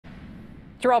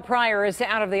Terrelle Pryor is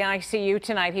out of the ICU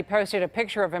tonight. He posted a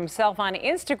picture of himself on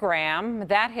Instagram.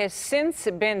 That has since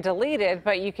been deleted,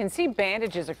 but you can see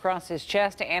bandages across his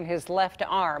chest and his left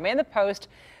arm. In the post,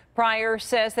 Pryor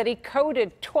says that he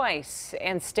coded twice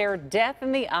and stared death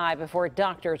in the eye before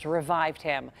doctors revived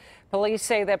him. Police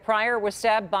say that Pryor was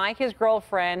stabbed by his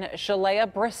girlfriend,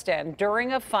 Shalea Briston,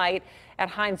 during a fight at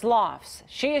Heinz Lofts.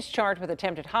 She is charged with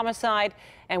attempted homicide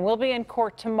and will be in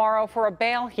court tomorrow for a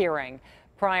bail hearing.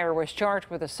 Pryor was charged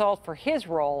with assault for his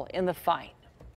role in the fight.